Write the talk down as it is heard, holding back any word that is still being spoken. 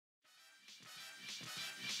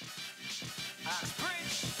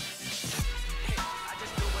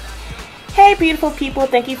Hey beautiful people,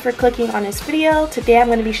 thank you for clicking on this video. Today I'm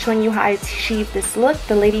going to be showing you how I achieve this look,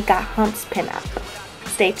 the Lady Got Humps pinup.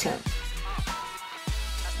 Stay tuned.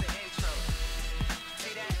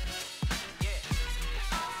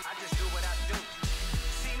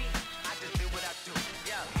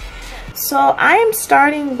 So I am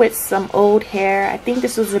starting with some old hair. I think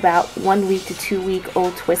this was about 1 week to 2 week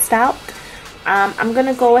old twist out. I'm going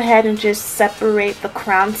to go ahead and just separate the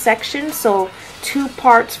crown section. So 2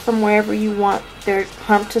 parts from wherever you want their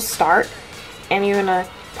hump to start. And you're going to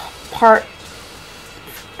part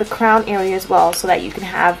the crown area as well so that you can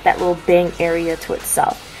have that little bang area to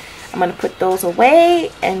itself. I'm going to put those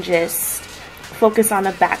away and just focus on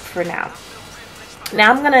the back for now.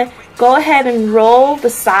 Now I'm going to go ahead and roll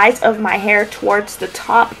the sides of my hair towards the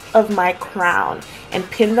top of my crown and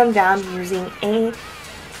pin them down using a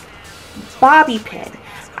bobby pin.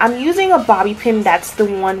 I'm using a bobby pin that's the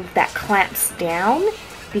one that clamps down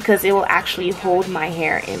because it will actually hold my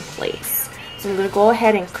hair in place. So I'm going to go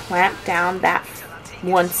ahead and clamp down that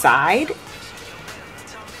one side.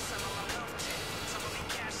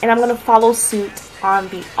 And I'm going to follow suit on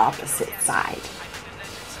the opposite side.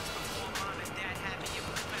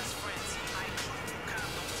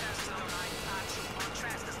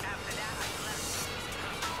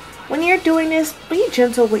 When you're doing this, be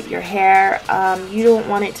gentle with your hair. You don't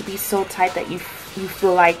want it to be so tight that you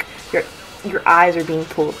feel like your eyes are being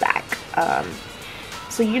pulled back.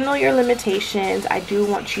 So you know your limitations. I do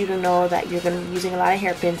want you to know that you're going to be using a lot of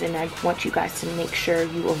hairpins, and I want you guys to make sure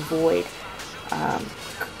you avoid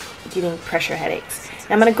getting pressure headaches.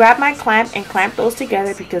 Now I'm going to grab my clamp and clamp those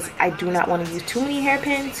together because I do not want to use too many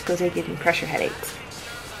hairpins because they give me pressure headaches.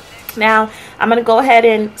 Now I'm going to go ahead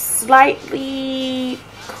and slightly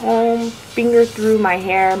finger through my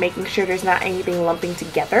hair, making sure there's not anything lumping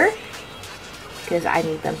together because I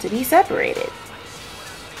need them to be separated.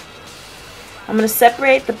 I'm going to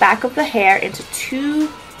separate the back of the hair into 2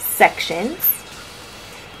 sections.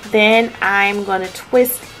 Then I'm going to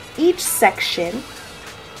twist each section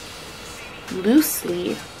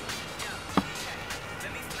loosely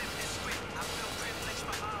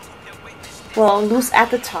loose at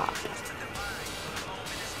the top.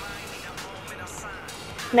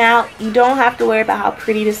 Now, you don't have to worry about how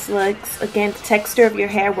pretty this looks. Again, the texture of your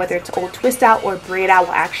hair, whether it's old twist out or braid out,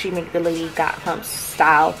 will actually make the Lady Got Humps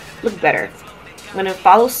style look better. I'm going to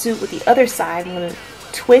follow suit with the other side. I'm going to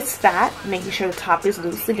twist that, making sure the top is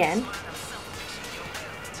loose again.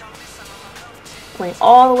 Going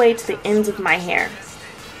all the way to the ends of my hair.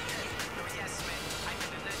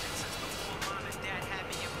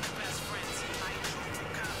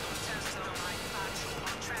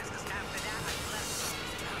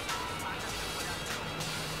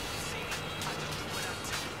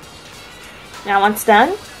 Now once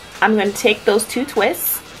done, I'm going to take those 2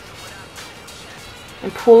 twists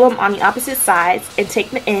and pull them on the opposite sides and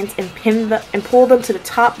take the ends and pull them to the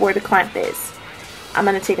top where the clamp is. I'm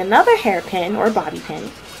going to take another hairpin or bobby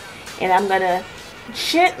pin and I'm going to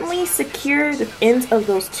gently secure the ends of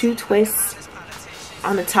those 2 twists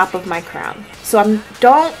on the top of my crown. So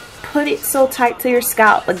don't put it so tight to your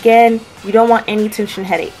scalp. Again, you don't want any tension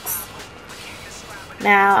headaches.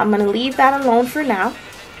 Now I'm going to leave that alone for now.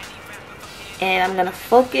 And I'm going to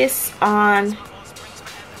focus on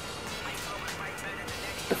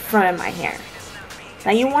the front of my hair.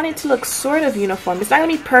 Now you want it to look sort of uniform. It's not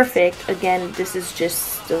going to be perfect. Again, this is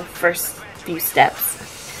just the first few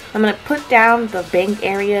steps. I'm going to put down the bang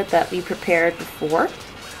area that we prepared before.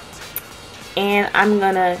 And I'm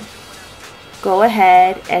going to go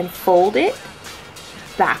ahead and fold it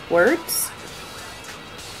backwards.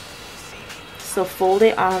 So fold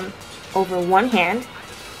it on over one hand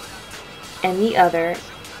and the other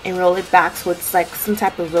and roll it back so it's like some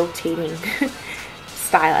type of rotating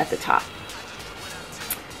style at the top.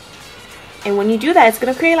 And when you do that, it's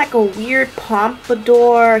going to create like a weird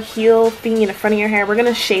pompadour heel thing in the front of your hair. We're going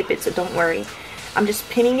to shape it, so don't worry. I'm just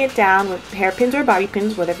pinning it down with hairpins or bobby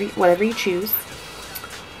pins, whatever you choose.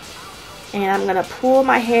 And I'm going to pull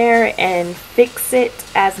my hair and fix it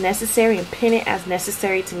as necessary and pin it as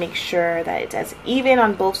necessary to make sure that it's as even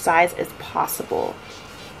on both sides as possible.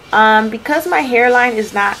 Because my hairline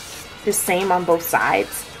is not the same on both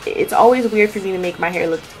sides, it's always weird for me to make my hair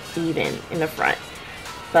look even in the front.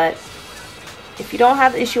 But if you don't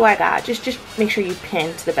have the issue I got, just make sure you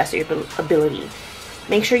pin to the best of your ability.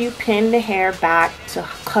 Make sure you pin the hair back to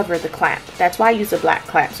cover the clamp. That's why I use a black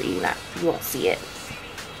clamp so you won't see it.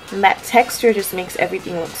 And that texture just makes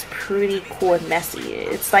everything look pretty cool and messy.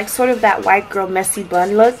 It's like sort of that white girl messy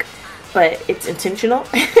bun look, but it's intentional.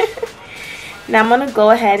 Now I'm going to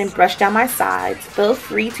go ahead and brush down my sides. Feel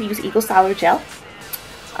free to use Eagle Styler gel.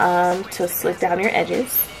 to slick down your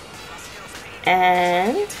edges.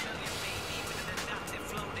 And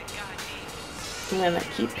I'm going to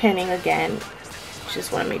keep pinning again.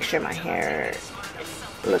 Just want to make sure my hair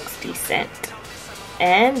looks decent.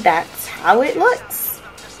 And that's how it looks.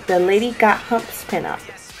 The Lady Got Humps pinup.